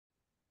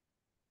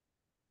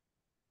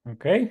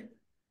Okay,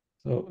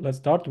 so let's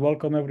start.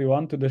 Welcome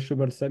everyone to the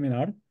Schubert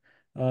seminar.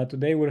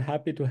 Today we're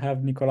happy to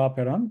have Nicolas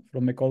Perrin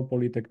from École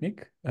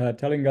Polytechnique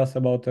telling us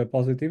about the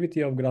positivity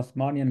of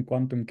Grassmannian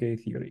quantum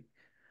K-theory.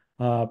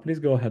 Please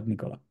go ahead,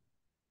 Nicolas.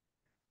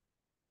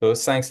 So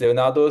thanks,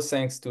 Leonardo.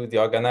 Thanks to the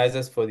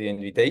organizers for the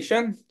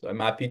invitation. So I'm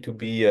happy to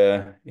be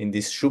in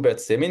this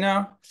Schubert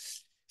seminar.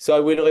 So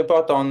I will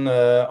report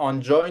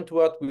on joint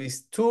work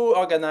with two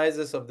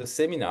organizers of the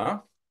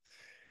seminar.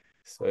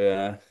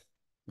 So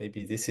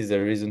maybe this is a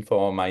reason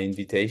for my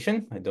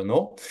invitation. I don't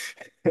know.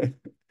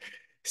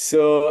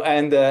 So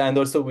and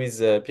also with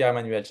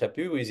Pierre-Emmanuel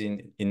Chaput, who is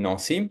in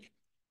Nancy.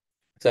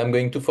 So I'm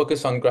going to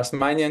focus on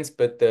Grassmannians,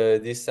 but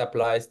this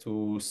applies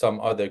to some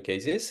other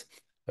cases.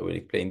 I will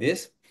explain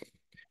this.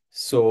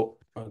 So,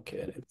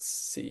 okay, let's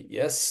see.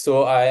 Yes,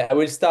 so I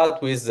will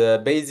start with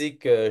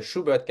basic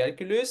Schubert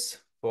calculus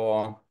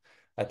for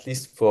at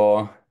least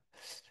for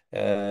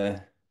uh,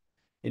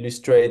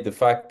 illustrate the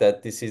fact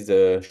that this is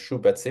a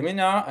Schubert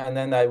seminar, and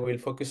then I will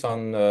focus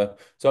on.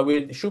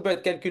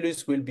 Schubert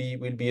calculus will be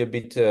a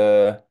bit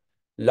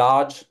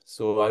large,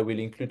 so I will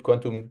include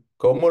quantum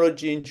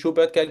cohomology in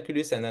Schubert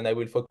calculus, and then I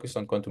will focus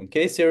on quantum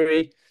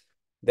K-theory,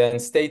 then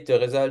state the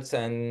results,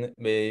 and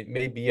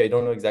maybe I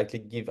don't know exactly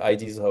give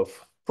ideas of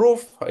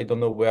proof. I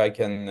don't know where I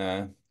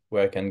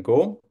can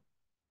go.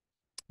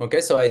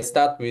 Okay, so I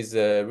start with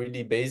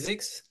really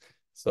basics.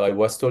 So I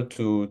was told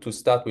to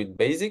start with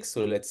basics.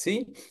 So let's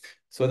see.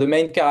 So the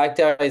main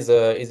character is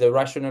a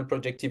rational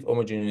projective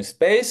homogeneous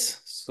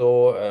space.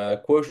 So a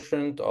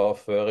quotient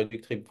of a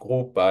reductive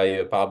group by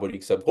a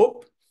parabolic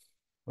subgroup.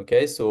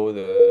 Okay, so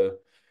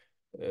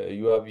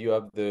you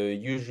have the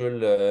usual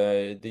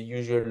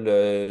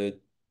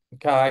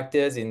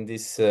characters in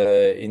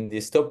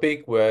this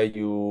topic where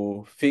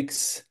you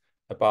fix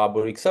a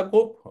parabolic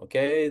subgroup,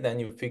 okay? Then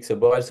you fix a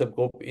Borel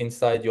subgroup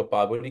inside your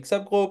parabolic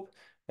subgroup,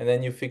 and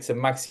then you fix a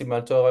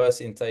maximal torus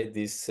inside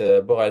this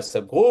Borel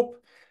subgroup.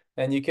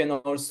 And you can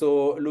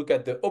also look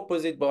at the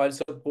opposite Borel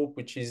subgroup,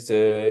 which is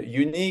a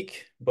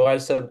unique Borel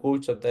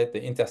subgroup, so that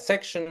the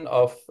intersection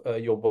of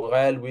your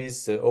Borel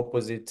with the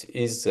opposite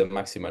is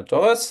maximal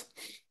torus.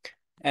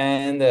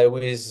 And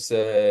with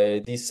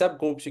these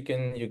subgroups,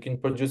 you can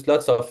produce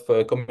lots of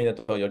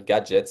combinatorial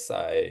gadgets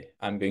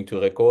I'm going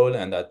to recall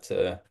and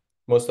that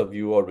most of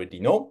you already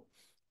know.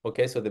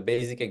 Okay, so the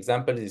basic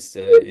example is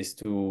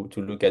to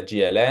look at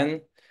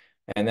GLN.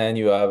 And then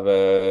you have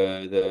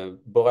the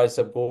Borel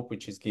subgroup,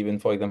 which is given,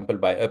 for example,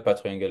 by upper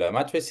triangular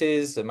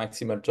matrices, the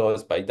maximal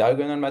torus by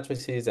diagonal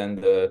matrices, and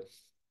the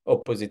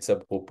opposite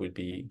subgroup will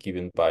be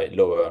given by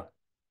lower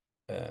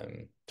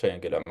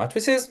triangular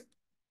matrices.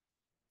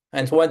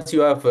 And once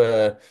you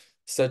have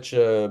such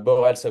a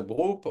Borel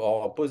subgroup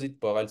or opposite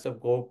Borel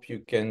subgroup, you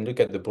can look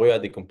at the Breuer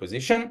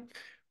decomposition,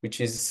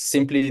 which is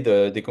simply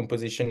the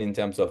decomposition in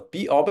terms of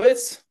p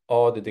orbits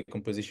or the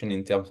decomposition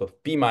in terms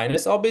of p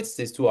minus orbits.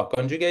 These two are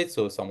conjugates,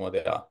 so somewhere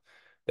they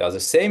are the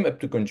same up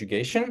to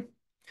conjugation.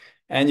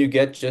 And you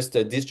get just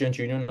a disjoint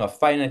union of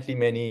finitely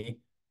many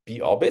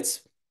p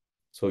orbits.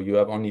 So you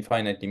have only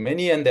finitely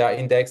many, and they are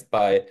indexed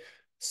by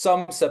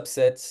some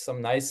subset,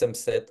 some nice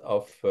subset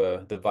of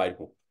the Weil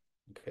group.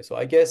 Okay, so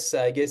I guess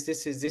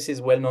this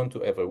is well known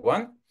to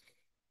everyone.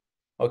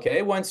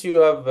 Okay, once you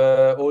have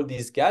all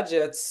these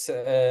gadgets,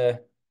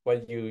 well,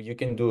 you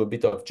can do a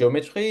bit of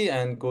geometry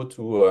and go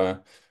to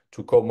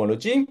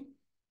cohomology.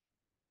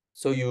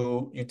 So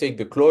you take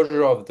the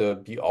closure of the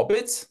b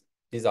orbits.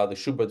 These are the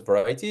Schubert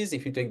varieties.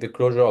 If you take the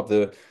closure of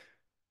the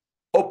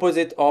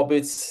opposite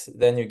orbits,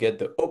 then you get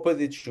the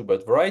opposite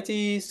Schubert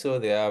variety. So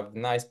they have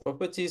nice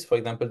properties. For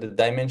example, the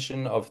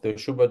dimension of the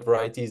Schubert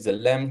variety is the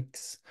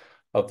length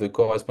of the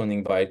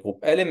corresponding Weil group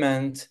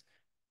element.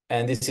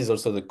 And this is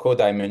also the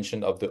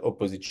codimension of the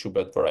opposite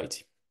Schubert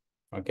variety.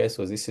 Okay,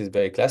 so this is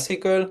very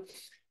classical.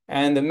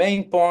 And the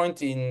main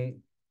point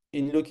in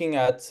looking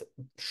at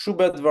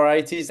Schubert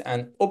varieties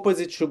and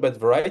opposite Schubert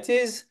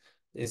varieties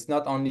is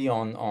not only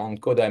on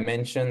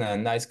codimension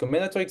and nice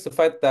combinatorics, the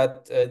fact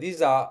that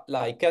these are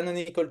like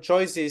canonical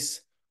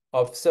choices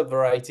of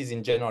subvarieties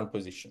in general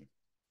position.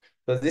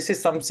 So this is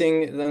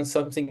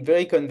something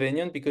very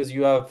convenient because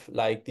you have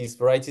like these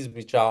varieties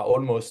which are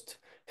almost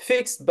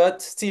fixed,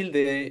 but still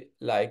they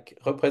like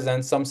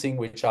represent something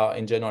which are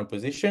in general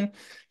position.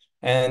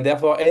 And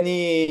therefore,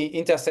 any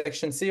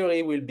intersection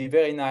theory will be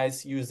very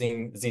nice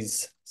using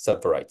these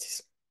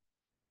subvarieties.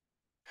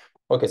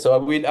 Okay, so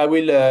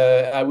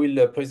I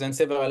will present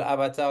several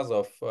avatars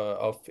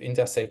of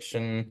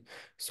intersection.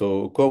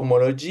 So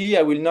cohomology,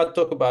 I will not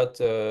talk about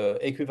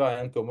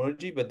equivariant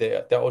cohomology, but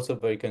they're also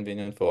very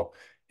convenient for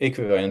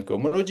equivariant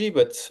cohomology.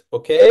 But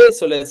okay,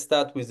 so let's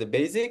start with the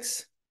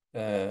basics.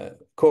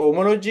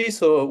 Cohomology.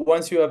 So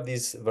once you have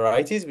these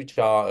varieties, which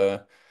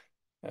are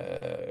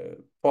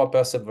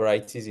proper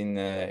subvarieties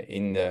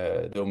in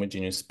the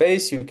homogeneous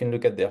space, you can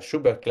look at their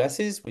Schubert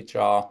classes, which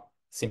are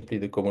simply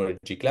the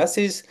cohomology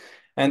classes.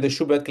 And the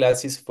Schubert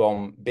classes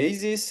form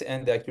basis,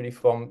 and they actually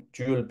form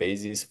dual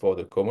basis for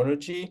the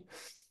cohomology.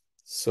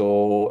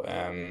 So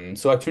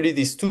actually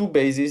these two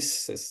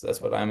bases, that's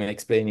what I'm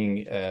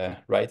explaining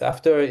right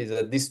after, is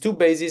that these two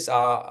bases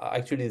are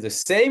actually the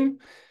same.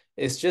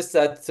 It's just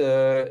that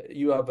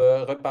you have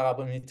a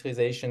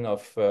reparametrization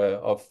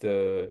of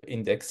the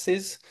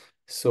indexes.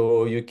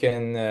 So you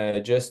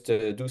can just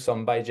do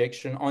some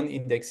bijection on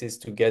indexes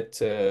to get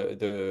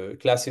the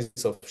classes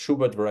of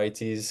Schubert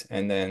varieties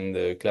and then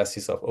the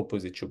classes of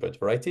opposite Schubert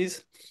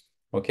varieties.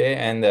 Okay,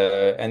 and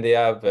they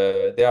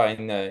are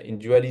in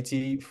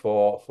duality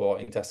for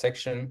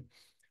intersection.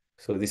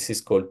 So this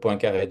is called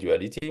Poincaré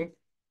duality.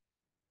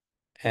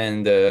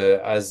 And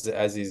as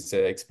is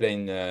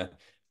explained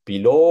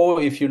below,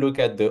 if you look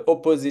at the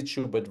opposite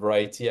Schubert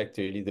variety,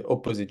 actually the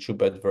opposite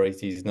Schubert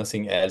variety is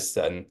nothing else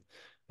than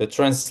the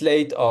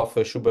translate of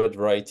a Schubert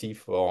variety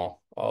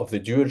of the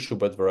dual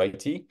Schubert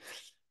variety.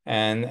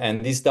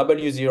 And this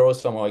W0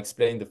 somehow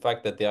explain the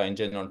fact that they are in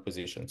general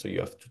position. So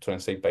you have to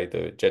translate by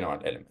the general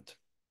element.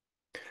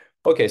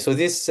 Okay, so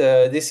this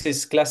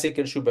is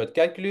classical Schubert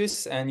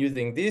calculus, and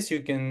using this,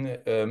 you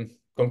can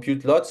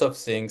compute lots of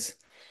things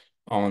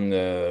on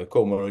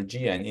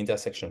cohomology and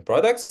intersection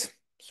products.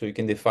 So you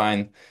can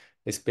define,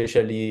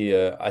 especially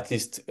at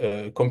least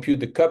compute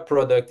the cup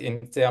product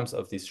in terms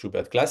of these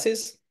Schubert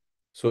classes.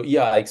 So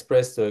here I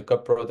expressed the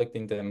cup product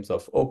in terms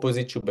of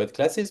opposite Schubert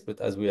classes, but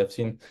as we have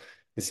seen,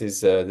 this is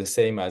the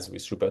same as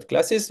with Schubert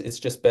classes. It's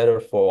just better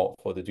for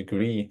the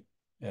degree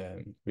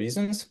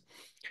reasons.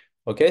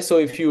 Okay, so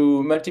if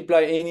you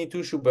multiply any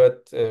two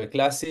Schubert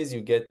classes,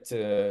 you get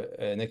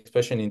an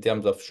expression in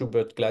terms of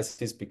Schubert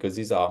classes because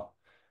these are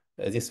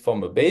this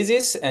form a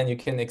basis, and you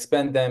can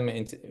expand them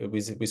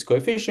with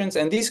coefficients,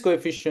 and these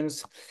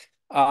coefficients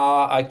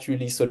are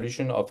actually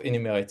solution of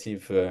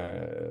enumerative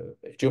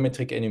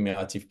geometric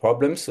enumerative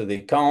problems. So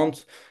they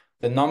count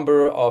the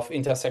number of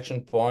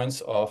intersection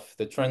points of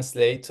the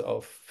translate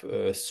of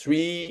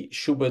three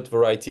Schubert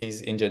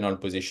varieties in general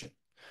position.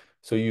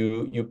 So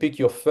you pick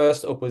your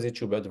first opposite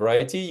Schubert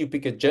variety, you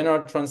pick a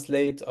general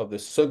translate of the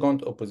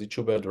second opposite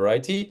Schubert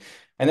variety,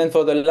 and then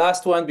for the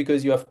last one,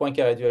 because you have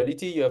Poincaré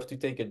duality, you have to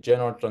take a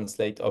general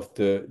translate of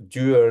the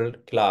dual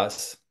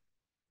class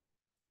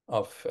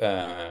of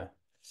the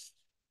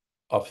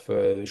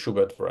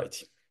Schubert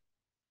variety.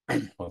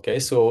 Okay,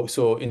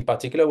 so in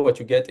particular, what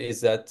you get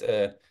is that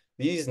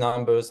these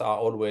numbers are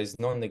always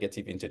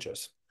non-negative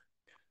integers.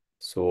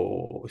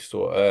 So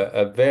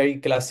a very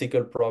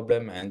classical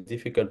problem and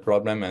difficult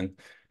problem,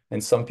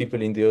 and some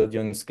people in the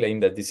audience claim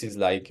that this is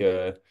like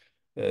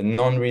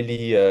non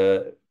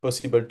really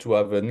possible to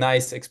have a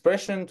nice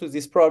expression to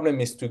this problem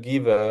is to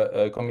give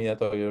a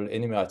combinatorial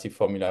enumerative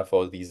formula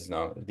for these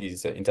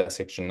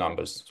intersection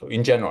numbers. So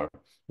in general,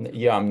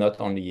 here I'm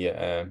not only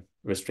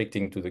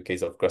restricting to the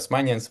case of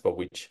Grassmannians, for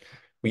which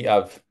we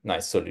have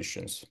nice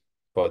solutions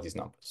for these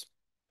numbers.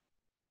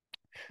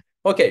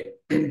 Okay,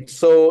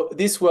 so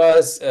this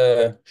was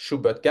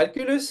Schubert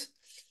calculus,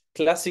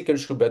 classical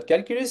Schubert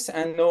calculus,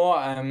 and now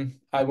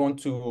I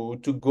want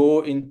to go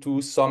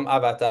into some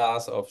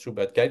avatars of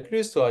Schubert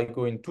calculus. So I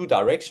go in two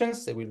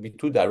directions. There will be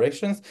two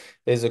directions.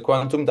 There's a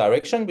quantum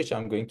direction, which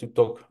I'm going to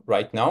talk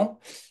right now.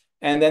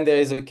 And then there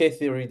is a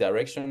K-theory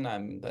direction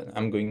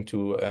I'm going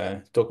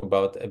to talk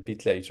about a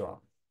bit later on.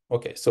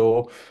 Okay,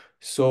 so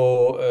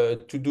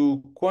to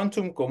do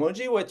quantum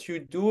cohomology, what you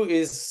do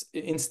is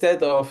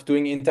instead of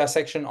doing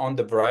intersection on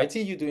the variety,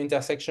 you do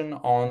intersection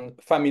on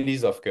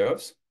families of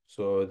curves.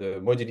 So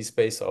the moduli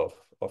space of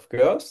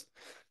curves.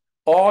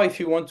 Or if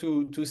you want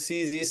to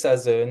see this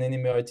as an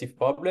enumerative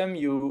problem,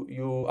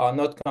 you are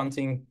not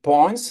counting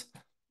points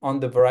on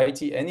the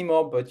variety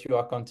anymore, but you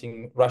are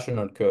counting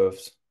rational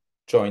curves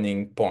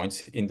joining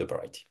points in the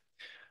variety.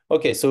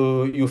 Okay,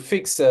 so you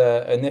fix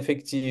an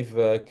effective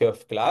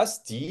curve class,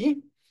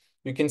 D.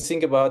 You can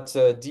think about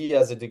D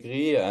as a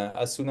degree.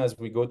 As soon as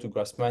we go to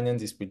Grassmannian,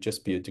 this will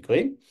just be a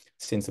degree,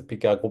 since the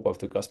Picard group of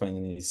the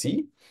Grassmannian is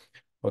Z.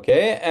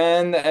 Okay,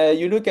 and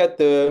you look at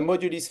the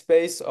moduli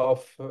space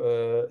of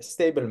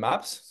stable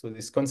maps. So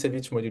this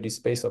Kontsevich moduli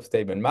space of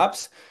stable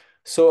maps.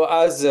 So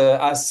as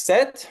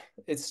set,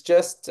 it's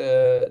just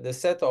the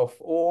set of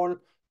all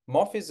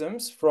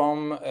morphisms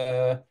from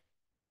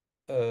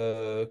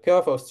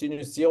curve of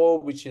sinus 0,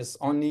 which has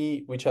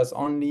only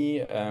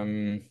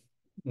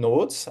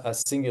nodes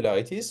as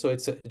singularities. So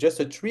it's just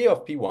a tree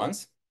of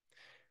P1s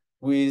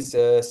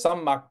with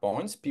some mark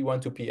points,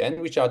 P1 to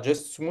Pn, which are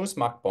just smooth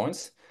mark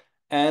points,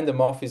 and the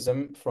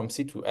morphism from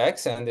C to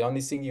X. And the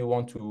only thing you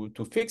want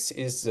to fix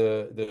is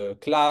the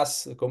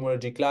class, the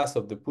cohomology class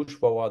of the push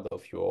forward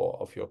of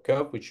your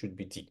curve, which should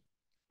be T.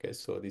 Okay,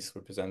 so this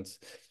represents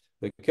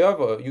the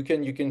curve. You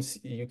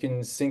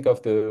can think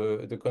of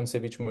the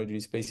Kontsevich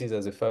moduli spaces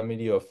as a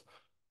family of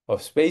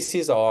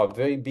spaces, or a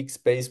very big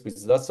space with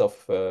lots of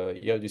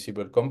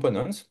irreducible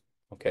components.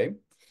 Okay.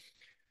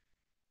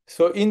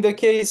 So in the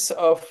case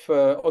of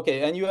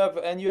okay, and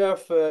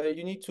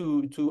you need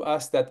to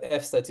ask that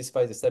F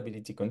satisfies the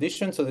stability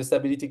condition. So the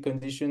stability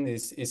condition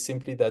is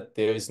simply that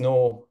there is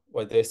no,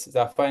 well, there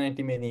are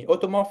finitely many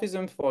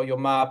automorphisms for your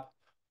map,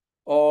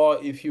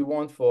 or if you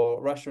want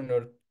for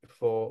rational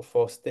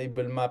for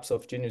stable maps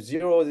of genus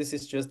 0, this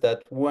is just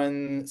that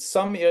when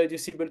some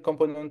irreducible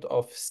component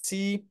of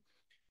C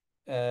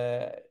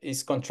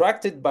is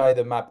contracted by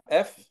the map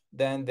F,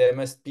 then there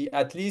must be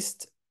at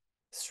least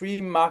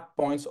 3 mark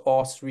points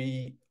or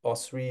three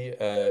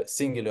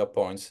singular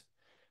points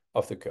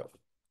of the curve.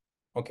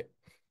 Okay.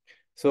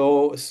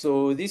 So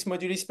this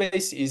moduli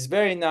space is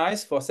very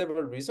nice for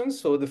several reasons.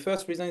 So the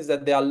first reason is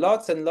that there are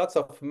lots and lots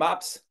of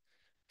maps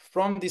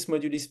from this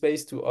moduli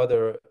space to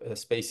other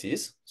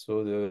spaces.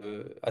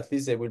 So at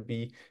least there will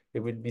be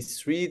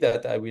 3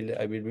 that I will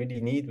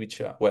really need,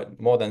 which are, well,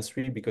 more than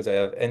 3 because I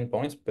have n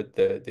points, but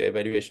the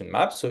evaluation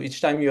map. So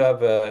each time you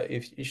have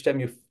each time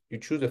you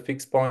choose a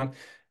fixed point,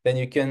 then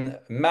you can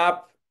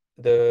map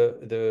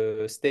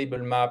the stable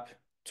map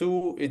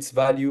to its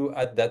value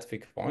at that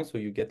fixed point. So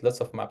you get lots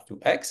of maps to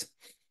X.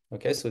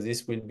 Okay, so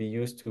this will be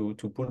used to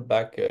pull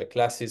back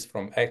classes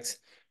from X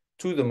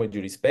to the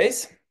moduli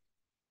space.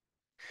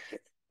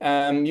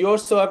 You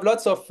also have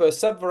lots of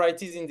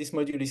subvarieties in this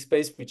moduli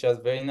space, which are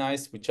very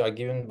nice, which are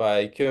given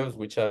by curves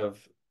which have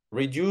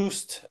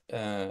reduced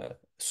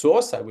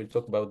source. I will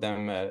talk about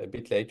them a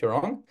bit later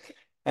on.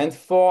 And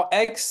for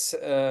X,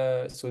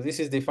 so this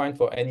is defined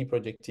for any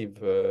projective,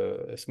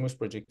 smooth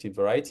projective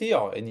variety,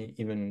 or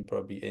even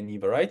probably any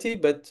variety.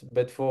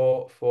 But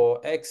for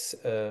X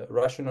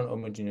rational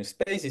homogeneous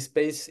space, this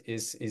space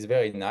is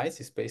very nice.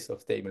 This space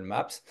of stable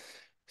maps.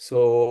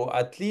 So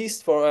at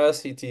least for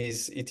us, it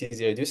is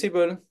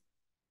irreducible.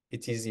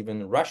 It is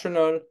even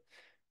rational,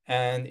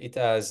 and it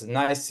has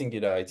nice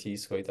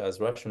singularities. So it has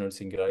rational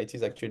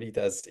singularities. Actually, it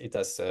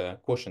has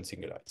quotient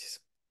singularities.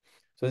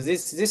 So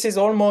this is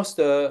almost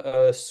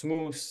a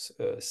smooth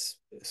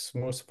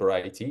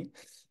variety,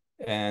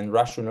 and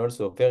rational.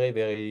 So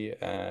very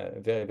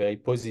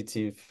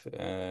positive.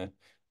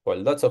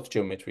 Well, lots of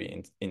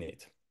geometry in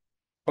it.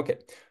 Okay,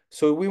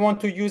 so we want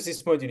to use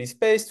this moduli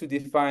space to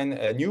define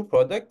a new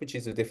product, which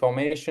is a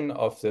deformation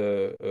of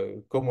the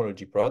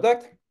cohomology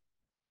product.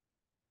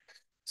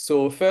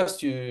 So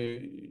first,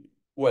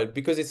 well,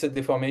 because it's a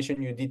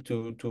deformation, you need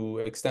to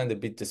extend a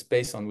bit the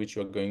space on which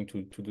you're going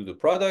to do the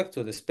product.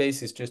 So the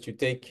space is just you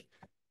take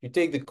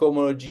the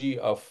cohomology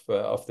of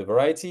the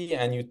variety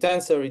and you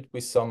tensor it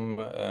with some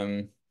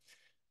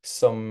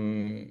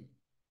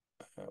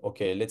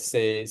okay, let's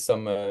say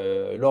some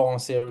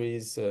Laurent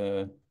series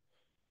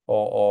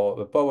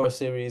or a power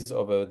series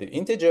of the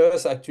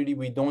integers. Actually,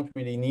 we don't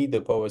really need the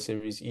power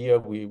series here.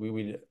 We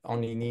will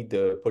only need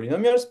the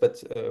polynomials, but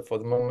for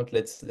the moment,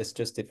 let's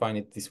just define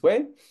it this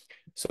way.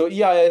 So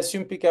here I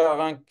assume pk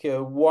rank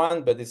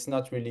 1, but it's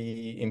not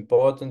really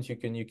important. You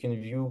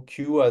can view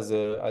Q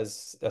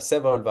as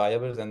several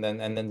variables, and then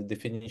the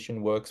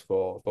definition works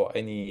for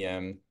any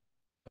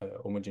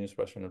homogeneous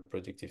rational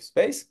projective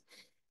space.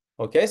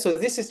 Okay, so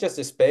this is just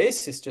a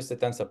space. It's just a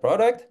tensor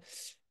product.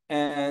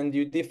 And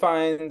you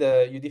define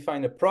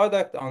a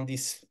product on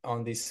this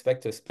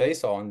vector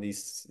space or on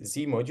this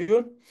Z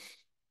module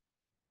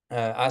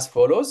as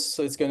follows.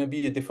 So it's going to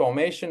be a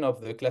deformation of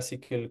the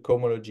classical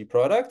cohomology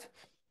product.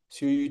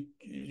 So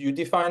you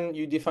define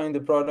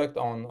the product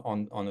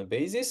on a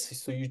basis.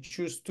 So you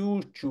choose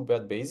 2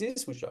 Schubert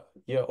bases, which are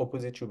here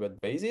opposite Schubert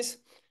bases,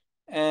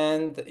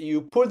 and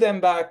you pull them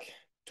back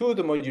to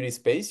the moduli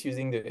space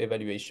using the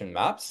evaluation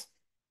maps.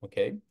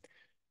 Okay.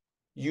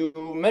 You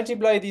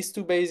multiply these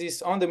 2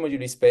 bases on the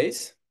moduli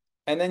space,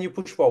 and then you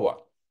push forward.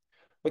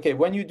 Okay,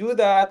 when you do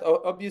that,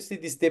 obviously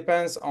this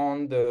depends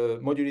on the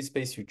moduli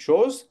space you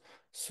chose.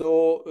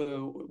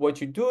 So what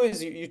you do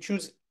is you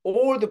choose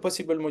all the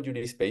possible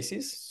moduli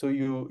spaces. So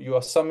you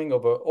are summing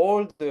over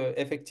all the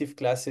effective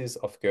classes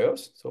of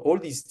curves, so all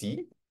these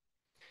D.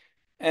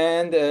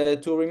 And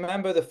to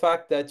remember the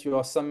fact that you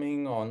are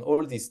summing on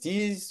all these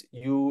D's,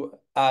 you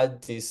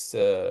add this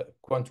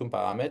quantum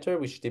parameter,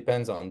 which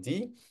depends on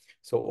D.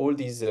 So all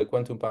these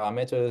quantum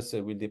parameters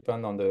will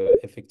depend on the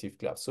effective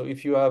class. So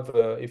if you have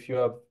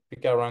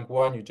pk rank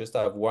 1, you just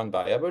have 1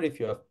 variable.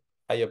 If you have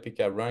higher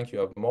pk rank, you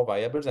have more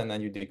variables, and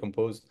then you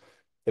decompose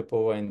the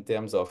power in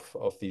terms of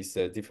these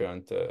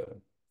different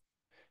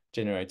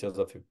generators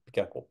of a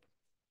pk group.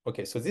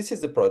 Okay, so this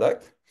is the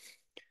product.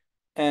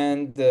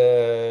 And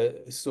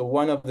so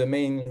one of the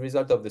main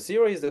results of the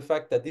theory is the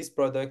fact that this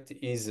product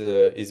is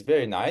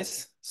very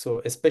nice.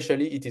 So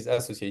especially it is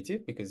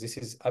associative, because this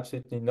is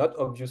absolutely not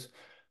obvious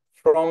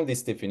from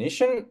this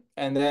definition.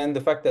 And then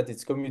the fact that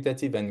it's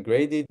commutative and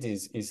graded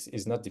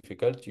is not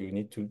difficult. You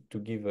need to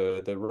give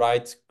the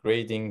right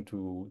grading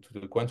to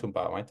the quantum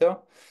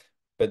parameter.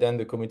 But then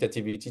the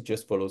commutativity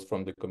just follows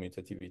from the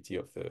commutativity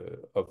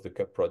of the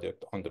cup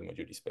product on the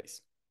moduli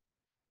space.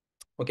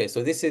 Okay,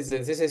 so this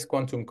is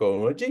quantum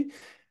cohomology,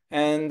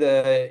 and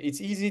it's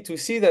easy to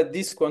see that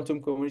this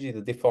quantum cohomology,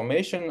 the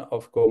deformation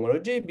of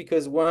cohomology,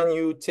 because when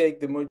you take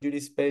the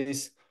moduli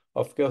space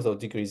of curves of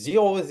degree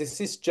 0,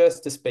 this is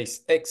just the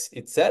space X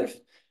itself,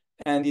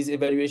 and these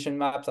evaluation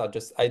maps are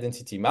just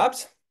identity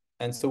maps,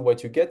 and so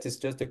what you get is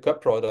just a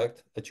cup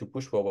product that you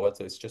push forward.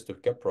 So it's just a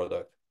cup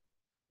product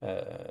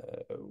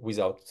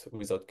without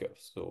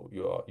curves. So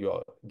you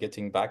are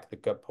getting back the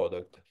cup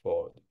product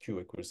for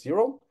Q equals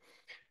 0.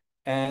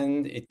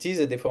 and it is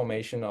a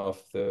deformation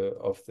of the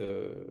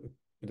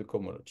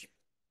cohomology.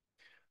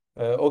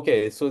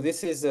 Okay, so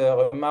this is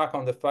a remark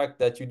on the fact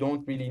that you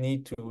don't really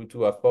need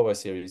to have power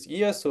series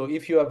here. So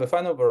if you have a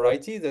final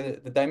variety,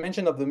 the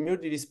dimension of the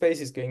moduli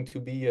space is going to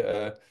be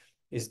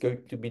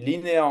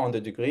linear on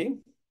the degree.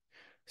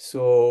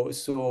 So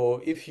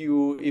if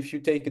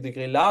you take a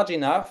degree large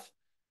enough,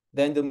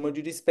 then the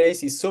moduli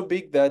space is so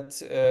big that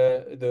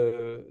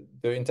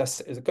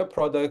the cup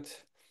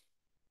product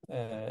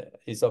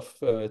is of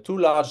too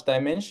large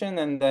dimension,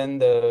 and then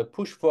the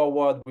push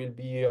forward will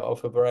be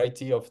of a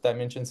variety of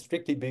dimensions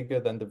strictly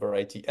bigger than the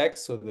variety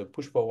X. So the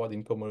push forward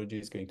in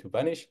cohomology is going to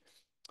vanish,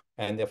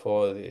 and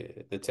therefore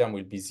the term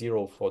will be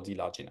 0 for D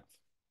large enough.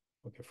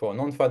 Okay, for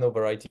non-final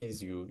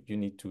varieties, you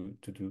need to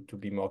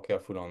be more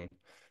careful on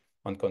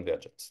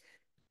convergence.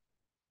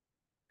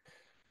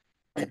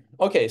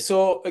 Okay,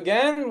 so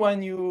again,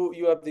 when you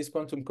have this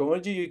quantum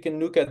cohomology, you can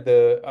look at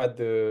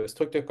the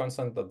structure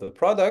constant of the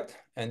product,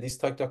 and this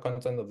structure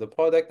constant of the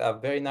product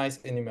have very nice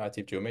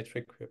enumerative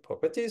geometric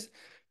properties.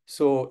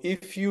 So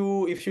if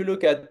you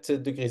look at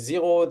degree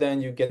 0,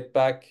 then you get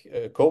back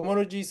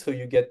cohomology, so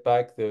you get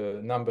back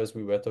the numbers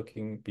we were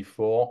talking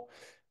before,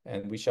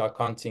 and which are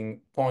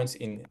counting points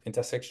in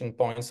intersection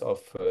points of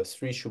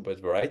 3 Schubert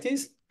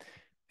varieties.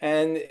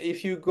 And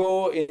if you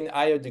go in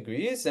higher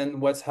degrees,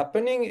 and what's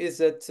happening is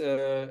that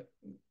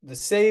the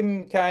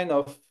same kind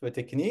of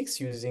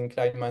techniques using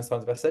Kleinman's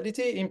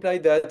transversality imply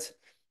that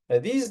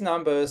these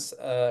numbers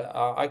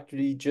are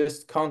actually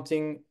just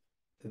counting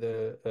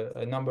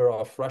a number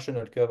of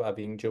rational curves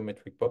having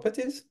geometric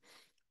properties.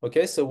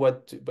 Okay, so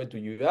what do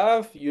you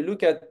have? You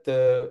look at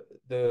the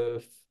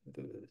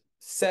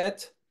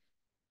set.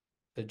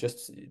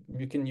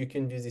 You can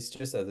use this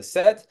just as a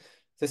set.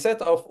 The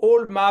set of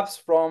all maps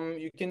from,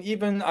 you can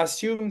even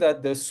assume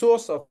that the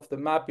source of the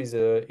map is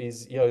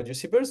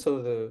irreducible.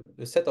 So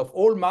the set of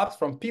all maps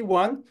from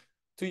P1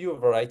 to your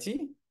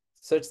variety,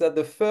 such that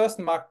the first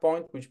mark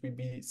point, which will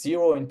be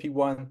 0 in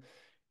P1,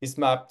 is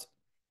mapped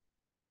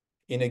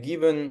in a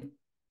given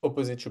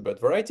opposite Schubert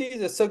variety.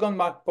 The second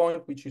mark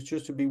point, which you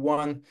choose to be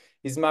 1,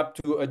 is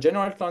mapped to a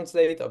general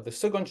translate of the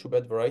second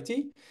Schubert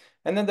variety.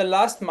 And then the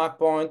last mark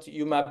point,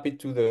 you map it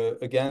to the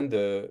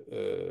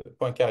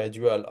Poincaré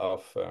dual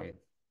of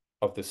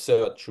the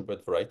third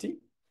Schubert variety.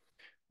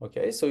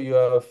 Okay, so you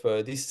have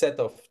this set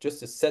of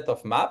just a set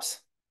of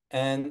maps.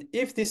 And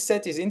if this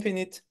set is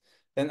infinite,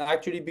 then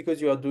actually, because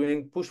you are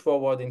doing push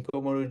forward in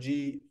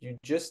cohomology, you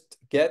just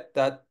get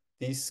that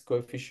this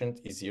coefficient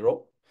is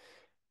 0.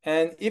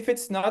 And if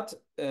it's not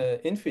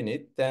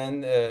infinite,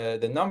 then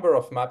the number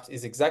of maps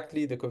is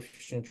exactly the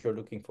coefficient you're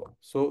looking for.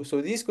 So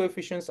these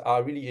coefficients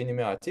are really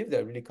enumerative.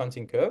 They're really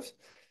counting curves.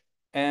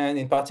 And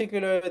in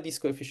particular, these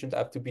coefficients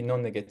have to be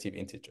non-negative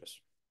integers.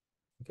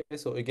 Okay,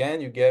 so again,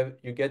 you get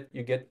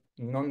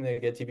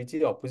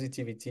non-negativity or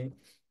positivity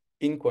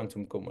in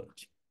quantum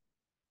cohomology.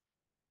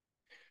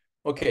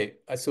 Okay,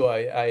 so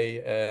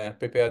I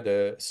prepared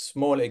a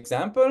small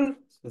example.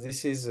 So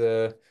this is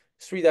a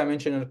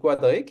 3-dimensional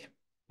quadric.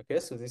 Okay,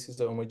 so this is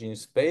the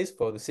homogeneous space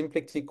for the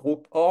symplectic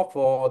group or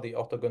for the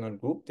orthogonal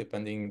group,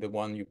 depending the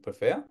one you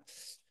prefer.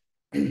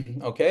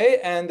 Okay,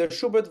 and the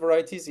Schubert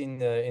varieties in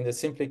the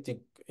symplectic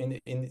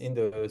in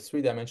the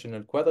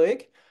 3-dimensional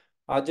quadric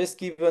are just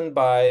given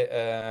by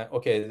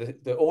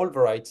the whole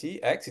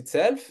variety X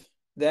itself.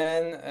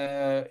 Then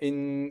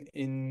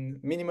in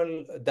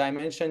minimal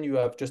dimension you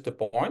have just a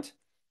point.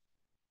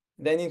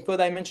 Then in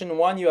codimension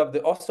 1 you have the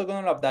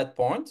orthogonal of that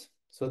point.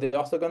 So the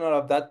orthogonal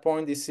of that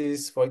point, this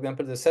is, for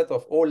example, the set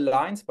of all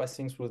lines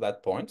passing through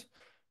that point.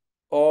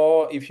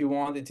 Or if you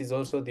want, it is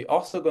also the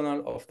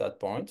orthogonal of that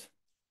point.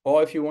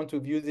 Or if you want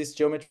to view this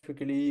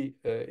geometrically,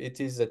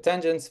 it is a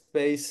tangent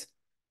space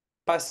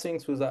passing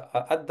through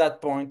at that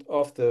point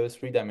of the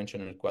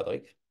 3-dimensional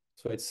quadric.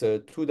 So it's a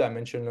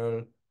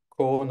 2-dimensional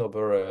cone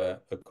over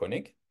a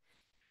conic.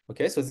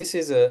 Okay, so this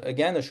is,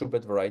 again, a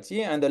Schubert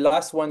variety. And the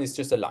last one is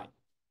just a line,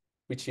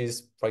 which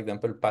is, for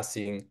example,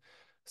 passing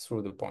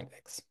through the point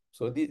X.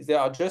 So there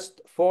are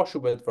just 4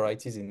 Schubert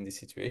varieties in this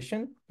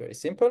situation, very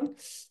simple.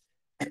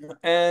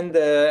 And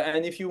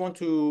if you want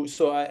to,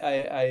 so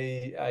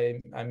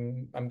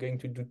I'm going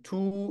to do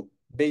 2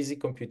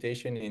 basic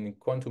computation in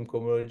quantum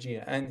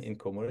cohomology and in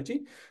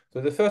cohomology. So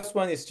the first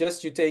one is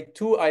just you take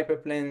 2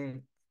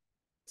 hyperplane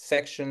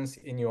sections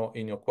in your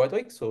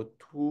quadric, so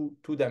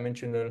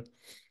two-dimensional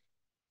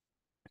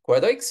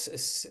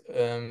quadrics.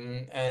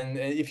 And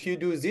if you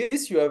do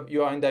this,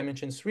 you are in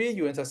dimension 3,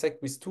 you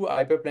intersect with 2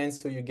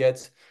 hyperplanes, so you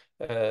get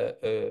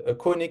a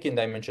conic in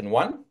dimension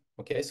 1.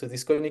 Okay, so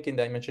this conic in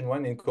dimension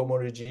 1 in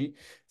cohomology,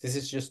 this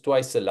is just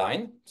twice a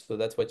line. So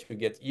that's what you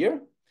get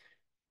here.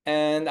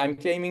 And I'm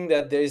claiming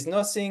that there is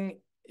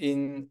nothing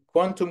in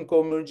quantum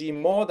cohomology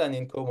more than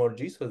in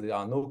cohomology, so there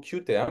are no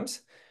Q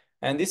terms.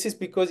 And this is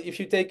because if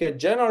you take a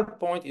general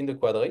point in the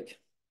quadric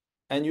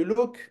and you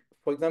look,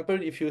 for example,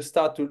 if you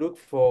start to look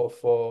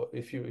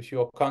if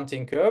you're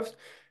counting curves,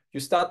 you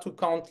start to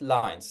count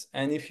lines.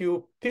 And if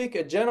you pick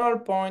a general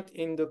point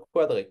in the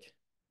quadric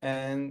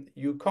and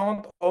you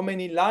count how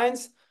many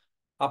lines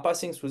are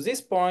passing through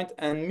this point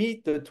and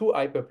meet the two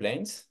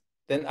hyperplanes,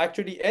 then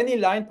actually any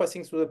line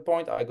passing through the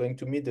point are going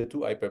to meet the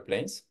two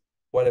hyperplanes,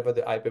 whatever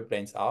the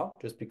hyperplanes are,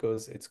 just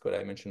because it's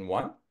codimension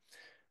 1.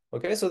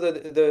 Okay, so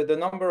the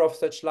number of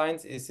such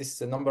lines is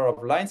the number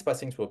of lines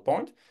passing through a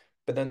point,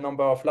 but the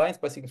number of lines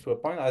passing through a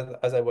point,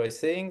 as I was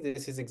saying,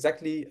 this is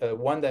exactly a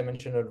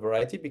one-dimensional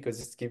variety because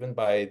it's given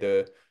by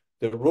the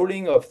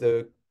ruling of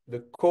the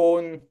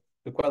cone,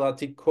 the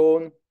quadratic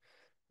cone,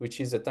 which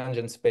is a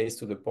tangent space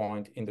to the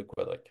point in the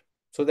quadratic.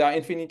 So there are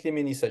infinitely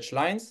many such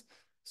lines.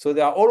 So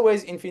there are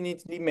always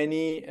infinitely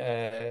many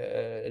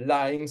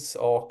lines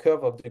or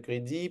curve of degree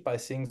d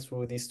passing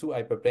through these two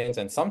hyperplanes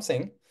and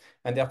something,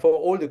 and therefore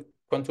all the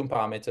quantum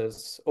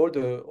parameters, all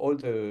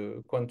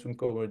the quantum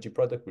cohomology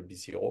product will be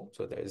 0.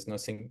 So there is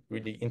nothing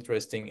really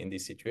interesting in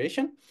this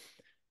situation.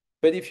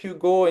 But if you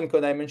go in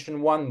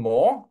codimension 1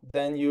 more,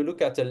 then you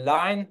look at a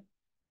line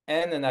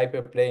and an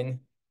hyperplane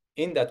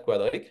in that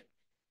quadratic.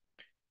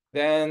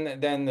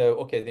 Then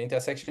okay, the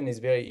intersection is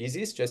very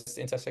easy. It's just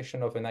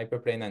intersection of an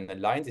hyperplane and a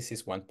line. This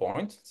is 1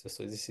 point.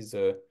 So this is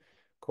a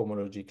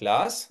cohomology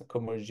class, a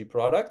cohomology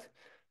product.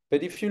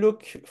 But if you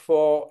look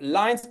for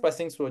lines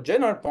passing through a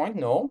general point,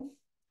 no.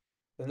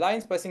 The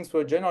lines passing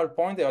through a general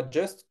point, they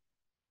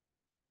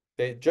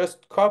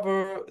just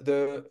cover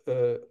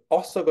the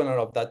orthogonal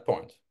of that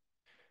point.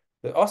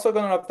 The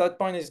orthogonal of that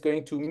point is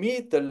going to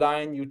meet the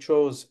line you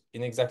chose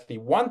in exactly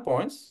 1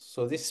 point.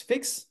 So this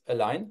fixes a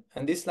line,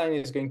 and this line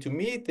is going to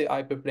meet the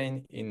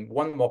hyperplane in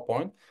 1 more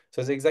point.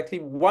 So there's exactly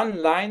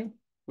 1 line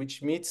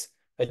which meets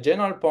a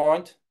general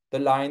point, the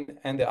line,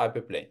 and the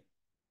hyperplane.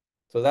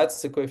 So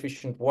that's the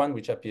coefficient 1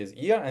 which appears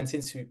here. And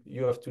since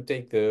you have to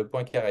take the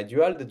Poincaré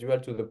dual, the dual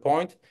to the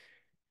point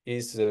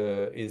is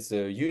a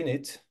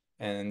unit,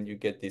 and you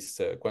get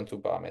this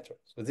quantum parameter.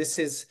 So this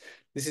is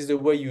the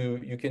way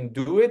you can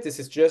do it. This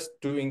is just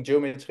doing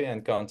geometry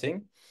and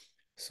counting.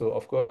 So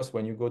of course,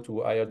 when you go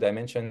to higher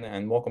dimension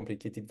and more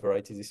complicated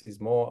varieties, this is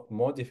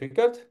more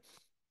difficult.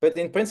 But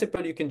in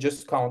principle, you can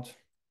just count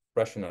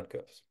rational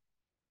curves.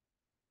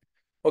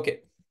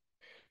 Okay.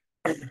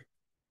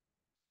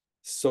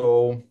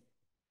 So,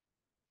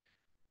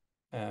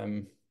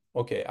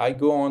 okay, I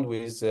go on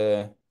with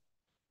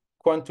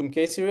quantum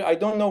K theory. I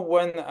don't know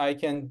when I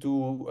can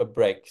do a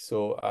break.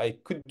 So I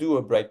could do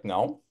a break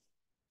now.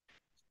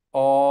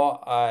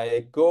 Or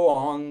I go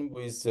on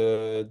with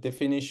the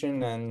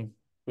definition and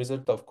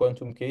result of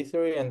quantum K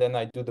theory, and then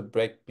I do the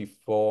break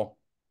before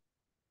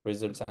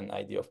results and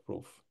idea of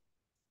proof.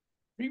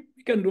 We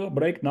can do a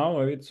break now.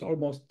 It's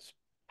almost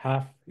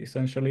half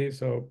essentially.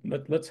 So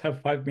let's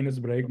have 5 minutes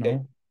break Okay,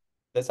 now.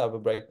 let's have a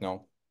break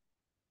now.